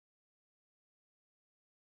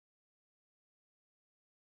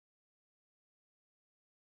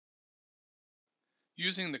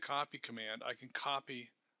Using the copy command, I can copy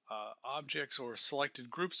objects or selected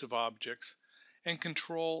groups of objects and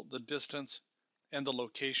control the distance and the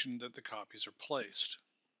location that the copies are placed.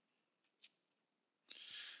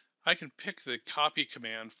 I can pick the copy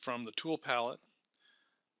command from the tool palette.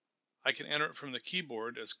 I can enter it from the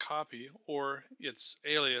keyboard as copy or its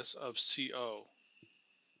alias of CO.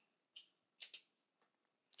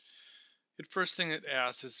 The first thing it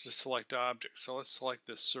asks is to select objects, so let's select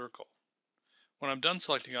this circle. When I'm done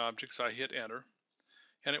selecting objects, I hit enter,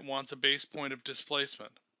 and it wants a base point of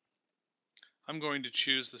displacement. I'm going to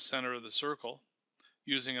choose the center of the circle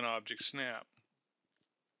using an object snap.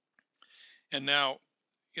 And now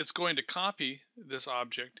it's going to copy this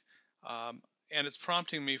object, and it's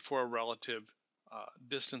prompting me for a relative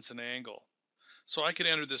distance and angle. So I could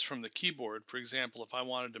enter this from the keyboard. For example, if I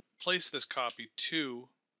wanted to place this copy 2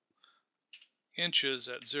 inches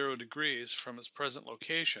at 0 degrees from its present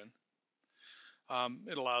location,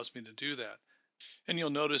 it allows me to do that. And you'll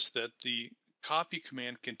notice that the copy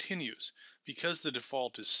command continues. Because the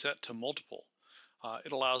default is set to multiple,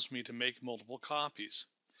 it allows me to make multiple copies.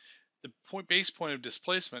 The base point of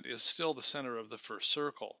displacement is still the center of the first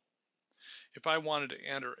circle. If I wanted to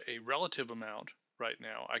enter a relative amount right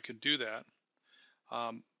now, I could do that.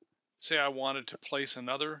 Say I wanted to place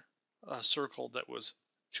another circle that was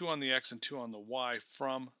 2 on the X and 2 on the Y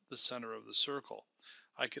from the center of the circle.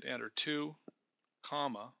 I could enter 2,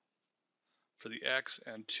 comma, for the X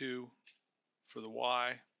and 2 for the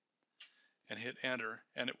Y, and hit enter,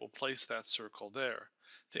 and it will place that circle there.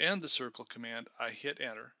 To end the circle command, I hit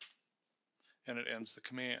enter, and it ends the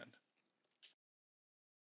command.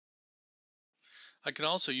 I can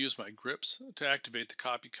also use my grips to activate the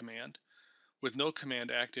copy command. With no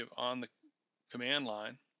command active on the command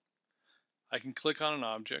line, I can click on an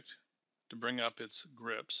object to bring up its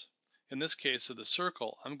grips. In this case of the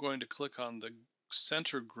circle, I'm going to click on the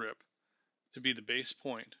center grip to be the base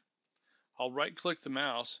point. I'll right-click the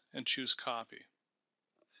mouse and choose copy.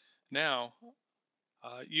 Now,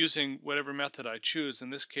 using whatever method I choose, in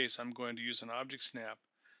this case I'm going to use an object snap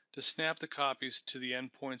to snap the copies to the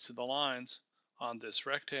endpoints of the lines on this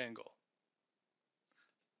rectangle.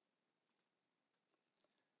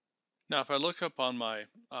 Now if I look up on my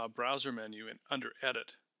browser menu and under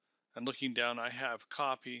Edit, and looking down, I have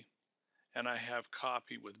copy and I have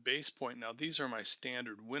copy with base point. Now these are my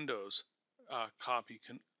standard Windows copy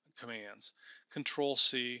commands. Control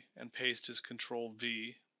C and paste is Control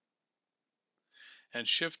V, and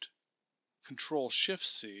Control Shift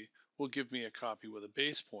C will give me a copy with a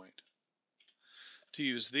base point. To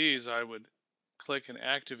use these, I would click and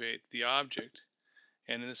activate the object,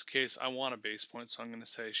 and in this case I want a base point, so I'm going to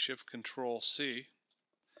say Shift Control C,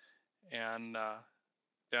 and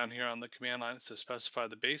down here on the command line it says specify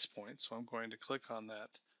the base point, so I'm going to click on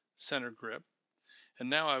that center grip, and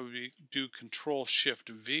now I would do Control Shift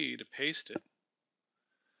V to paste it,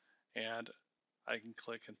 and I can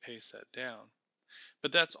click and paste that down.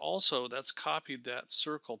 But that's copied that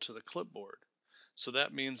circle to the clipboard. So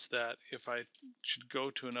that means that if I should go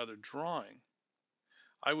to another drawing,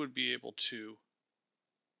 I would be able to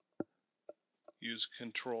use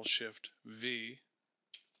Control Shift V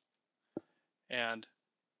and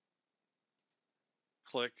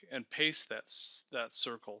click and paste that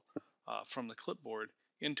circle from the clipboard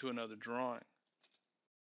into another drawing.